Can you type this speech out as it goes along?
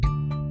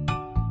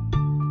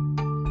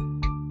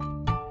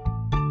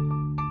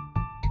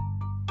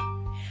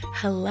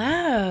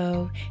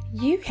Hello,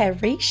 you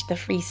have reached the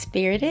Free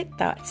Spirited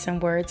Thoughts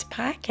and Words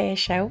podcast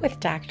show with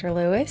Dr.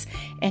 Lewis,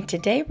 and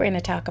today we're going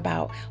to talk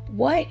about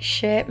what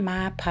should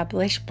my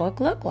published book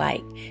look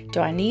like. Do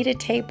I need a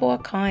table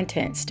of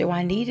contents? Do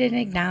I need an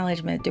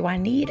acknowledgement? Do I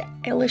need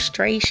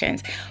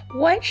illustrations?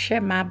 What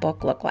should my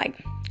book look like?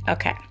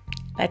 Okay,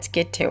 let's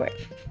get to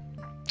it.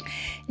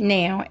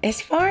 Now,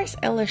 as far as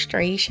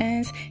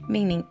illustrations,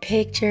 meaning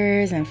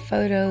pictures and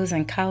photos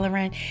and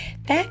coloring,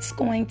 that's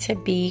going to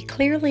be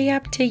clearly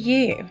up to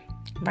you,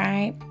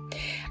 right?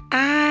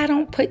 I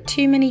don't put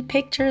too many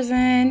pictures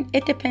in.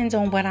 It depends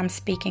on what I'm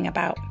speaking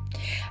about.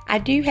 I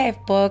do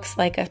have books,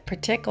 like a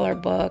particular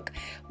book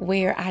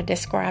where I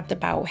described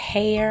about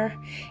hair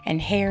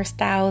and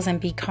hairstyles and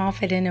be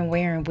confident in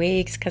wearing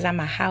wigs because I'm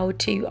a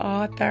how-to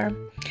author.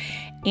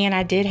 And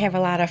I did have a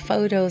lot of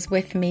photos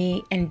with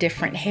me and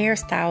different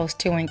hairstyles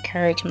to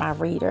encourage my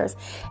readers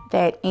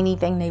that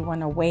anything they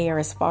want to wear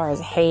as far as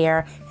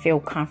hair, feel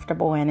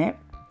comfortable in it.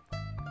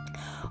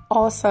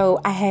 Also,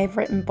 I have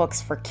written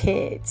books for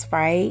kids,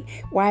 right?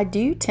 Where I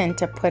do tend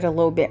to put a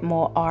little bit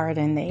more art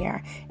in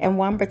there. In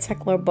one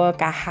particular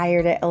book, I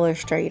hired an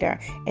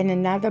illustrator. In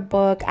another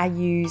book, I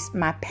used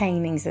my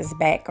paintings as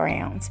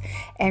backgrounds.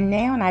 And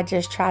now I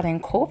just try to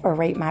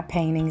incorporate my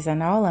paintings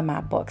in all of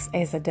my books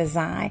as a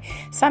design.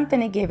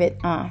 Something to give it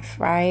oomph,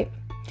 right?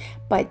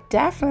 But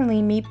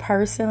definitely me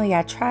personally,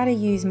 I try to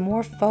use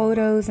more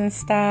photos and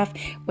stuff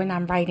when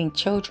I'm writing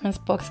children's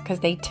books because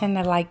they tend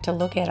to like to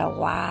look at a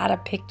lot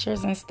of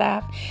pictures and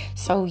stuff.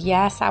 So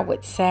yes, I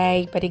would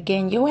say, but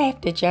again, you'll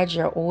have to judge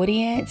your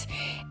audience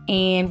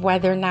and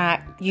whether or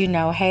not,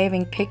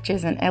 having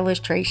pictures and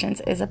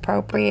illustrations is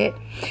appropriate.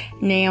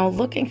 Now,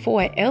 looking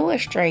for an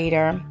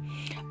illustrator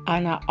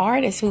and an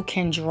artist who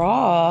can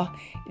draw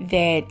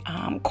that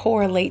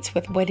correlates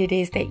with what it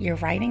is that you're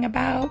writing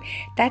about,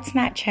 that's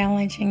not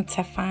challenging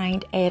to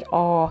find at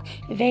all.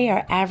 They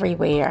are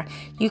everywhere.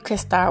 You can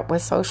start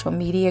with social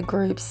media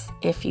groups.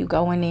 If you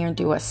go in there and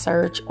do a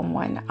search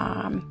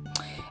on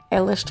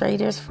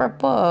illustrators for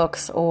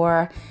books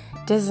or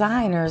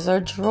designers or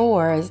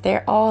drawers,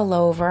 they're all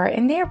over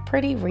and they're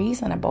pretty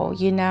reasonable,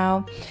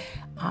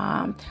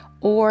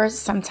 Or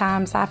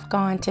sometimes I've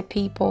gone to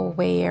people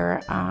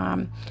where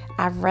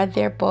I've read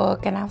their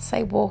book and I'll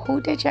say, well,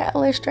 who did your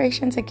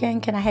illustrations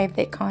again? Can I have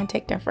that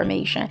contact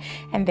information?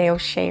 And they'll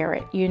share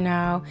it,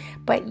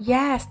 But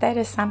yes, that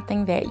is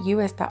something that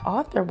you as the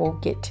author will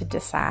get to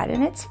decide.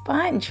 And it's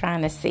fun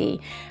trying to see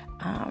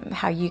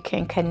how you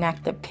can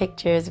connect the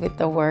pictures with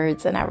the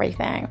words and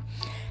everything.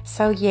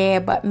 So yeah,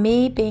 but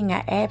me being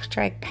an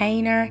abstract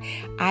painter,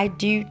 I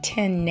do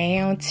tend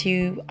now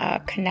to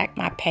connect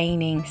my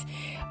paintings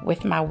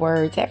with my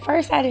words. At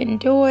first I didn't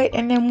do it,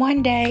 and then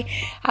one day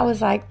I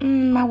was like,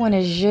 I want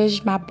to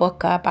zhuzh my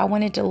book up. I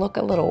wanted to look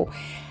a little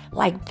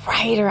like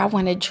brighter. I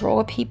want to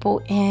draw people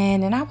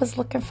in, and I was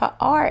looking for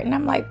art, and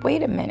I'm like,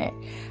 wait a minute,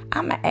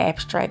 I'm an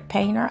abstract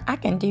painter. I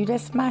can do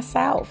this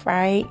myself,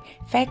 right?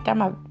 In fact, I'm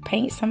gonna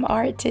paint some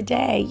art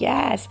today,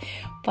 yes,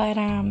 but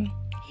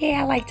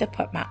yeah, I like to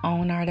put my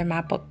own art in my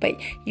book, but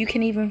you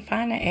can even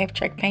find an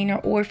abstract painter,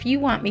 or if you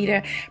want me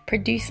to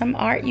produce some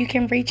art, you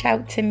can reach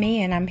out to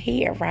me and I'm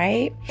here,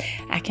 right?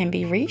 I can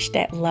be reached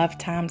at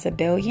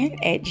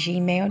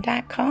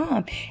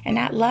lovetimesabilion@gmail.com, and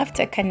I'd love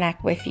to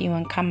connect with you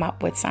and come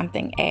up with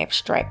something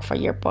abstract for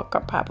your book or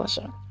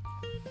publishing.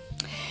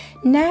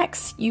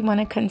 Next, you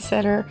want to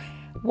consider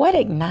what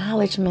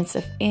acknowledgments,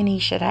 if any,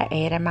 should I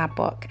add in my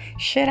book?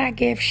 Should I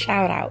give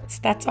shout outs?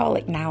 That's all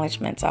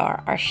acknowledgments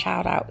are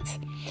shout outs.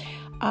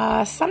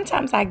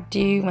 Sometimes I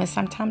do and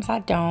sometimes I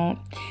don't.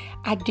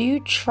 I do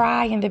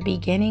try in the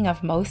beginning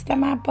of most of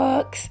my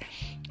books,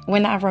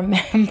 when I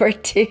remember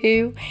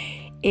to,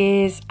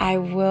 is I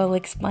will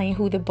explain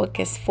who the book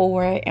is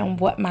for and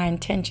what my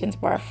intentions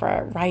were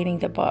for writing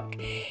the book.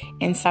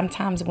 And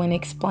sometimes when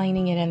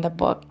explaining it in the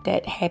book,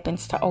 that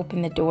happens to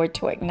open the door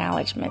to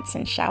acknowledgments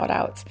and shout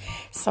outs.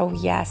 So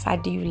yes, I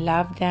do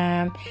love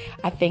them.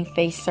 I think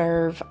they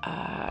serve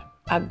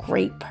a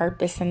great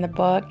purpose in the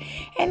book,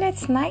 and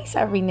it's nice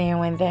every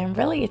now and then.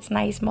 Really, it's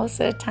nice. Most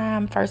of the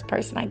time, first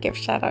person I give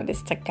shout out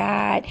is to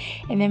God,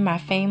 and then my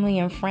family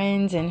and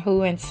friends and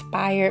who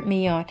inspired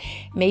me on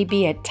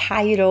maybe a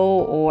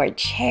title or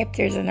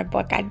chapters in the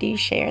book. I do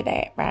share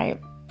that, right?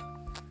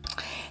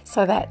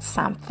 So that's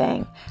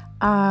something.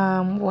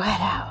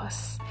 What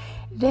else?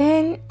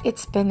 Then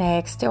it's been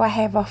asked, do I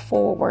have a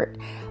foreword?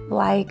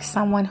 Like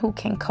someone who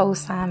can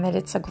co-sign that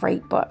it's a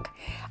great book.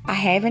 I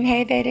haven't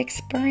had that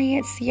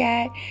experience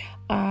yet.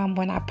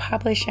 When I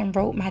published and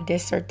wrote my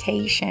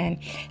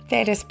dissertation,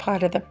 that is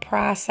part of the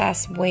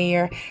process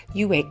where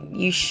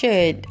you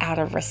should, out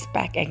of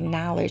respect,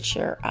 acknowledge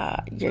your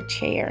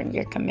chair and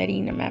your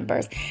committee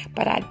members.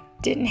 But I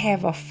didn't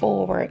have a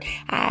forward.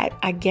 I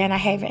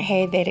haven't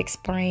had that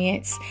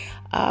experience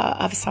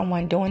of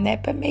someone doing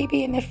that, but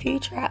maybe in the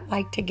future I'd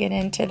like to get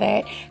into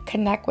that,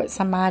 connect with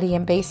somebody,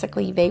 and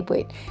basically they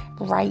would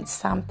write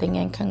something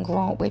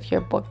incongruent with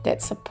your book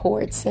that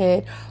supports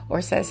it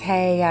or says,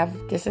 hey,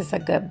 this is a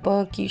good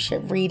book, you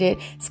should read it.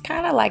 It's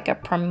kind of like a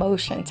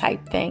promotion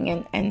type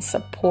thing and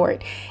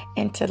support,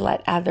 and to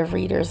let other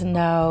readers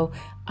know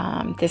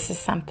this is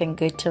something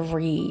good to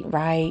read,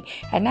 right?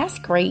 And that's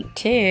great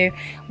too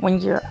when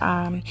you're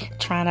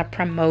trying to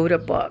promote a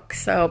book.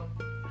 So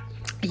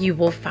you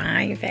will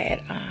find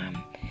that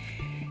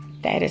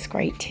that is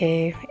great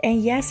too.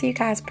 And yes, you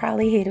guys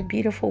probably hear the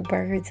beautiful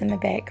birds in the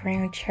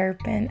background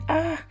chirping.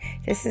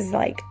 This is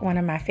like one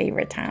of my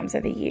favorite times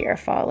of the year,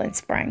 fall and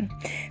spring.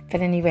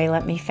 But anyway,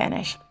 let me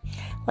finish.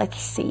 Let's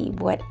see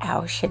what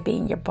else should be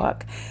in your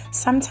book.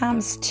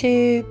 Sometimes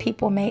too,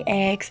 people may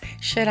ask,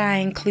 should I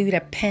include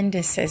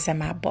appendices in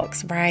my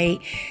books, right?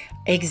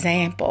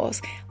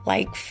 Examples.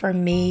 Like for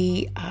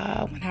me,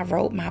 when I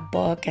wrote my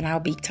book, and I'll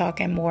be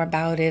talking more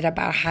about it,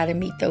 about how to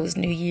meet those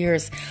New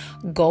Year's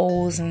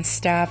goals and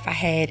stuff, I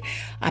had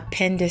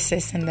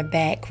appendices in the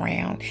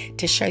background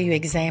to show you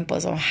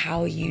examples on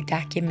how you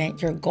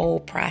document your goal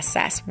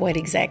process. What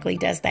exactly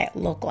does that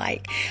look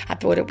like? I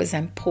thought it was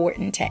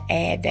important to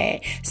add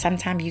that.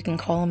 Sometimes you can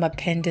call them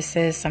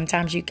appendices,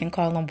 sometimes you can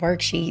call them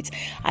worksheets,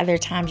 other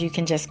times you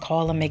can just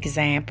call them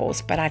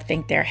examples, but I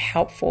think they're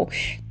helpful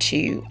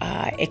to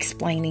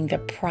explaining the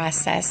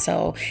process.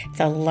 So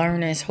the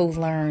learners who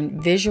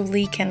learn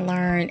visually can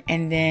learn,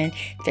 and then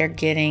they're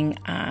getting,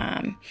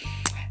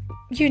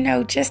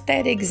 just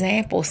that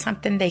example,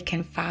 something they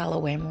can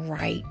follow and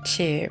write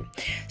too.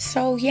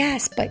 So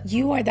yes, but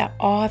you are the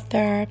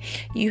author.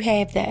 You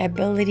have the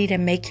ability to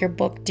make your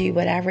book do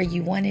whatever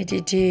you wanted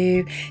to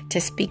do,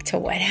 to speak to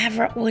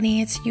whatever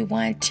audience you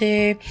want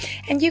to.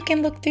 And you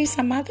can look through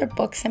some other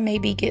books and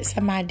maybe get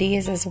some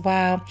ideas as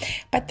well.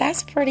 But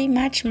that's pretty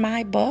much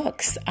my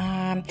books.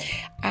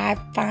 I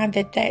find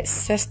that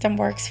system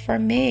works for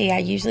me. I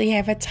usually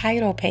have a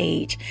title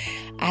page.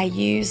 I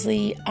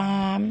usually,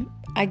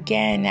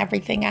 again,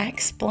 everything I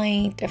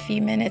explained a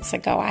few minutes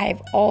ago, I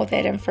have all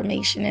that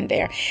information in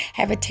there.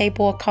 I have a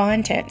table of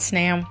contents.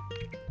 Now,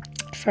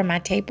 for my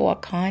table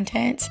of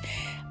contents,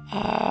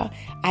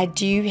 I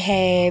do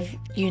have,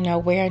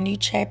 where a new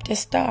chapter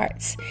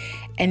starts.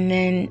 And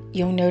then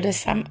you'll notice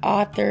some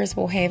authors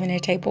will have in their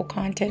table of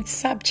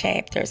contents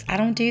subchapters. I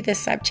don't do the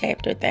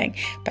subchapter thing,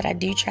 but I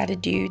do try to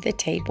do the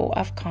table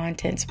of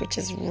contents, which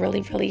is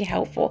really, really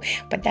helpful.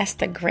 But that's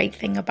the great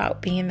thing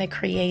about being the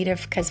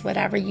creative, because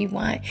whatever you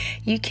want,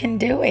 you can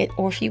do it.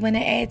 Or if you want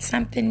to add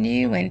something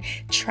new and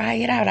try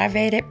it out. I've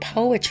added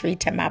poetry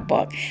to my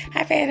book.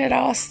 I've added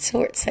all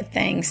sorts of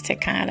things to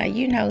kind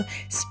of,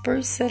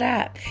 spruce it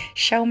up,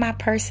 show my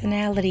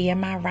personality in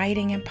my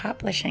writing and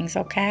publishings,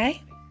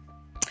 okay?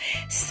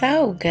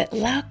 So good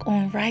luck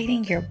on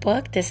writing your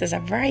book. This is a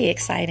very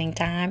exciting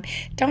time.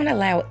 Don't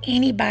allow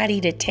anybody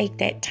to take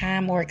that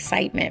time or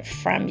excitement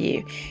from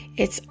you.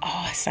 It's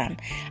awesome.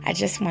 I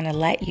just want to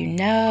let you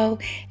know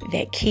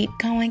that keep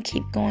going,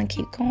 keep going,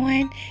 keep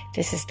going.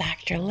 This is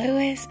Dr.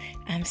 Lewis.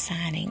 I'm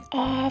signing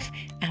off.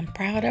 I'm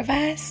proud of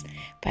us,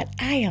 but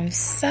I am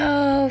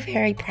so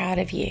very proud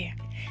of you.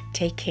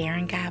 Take care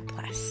and God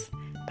bless.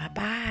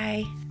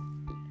 Bye-bye.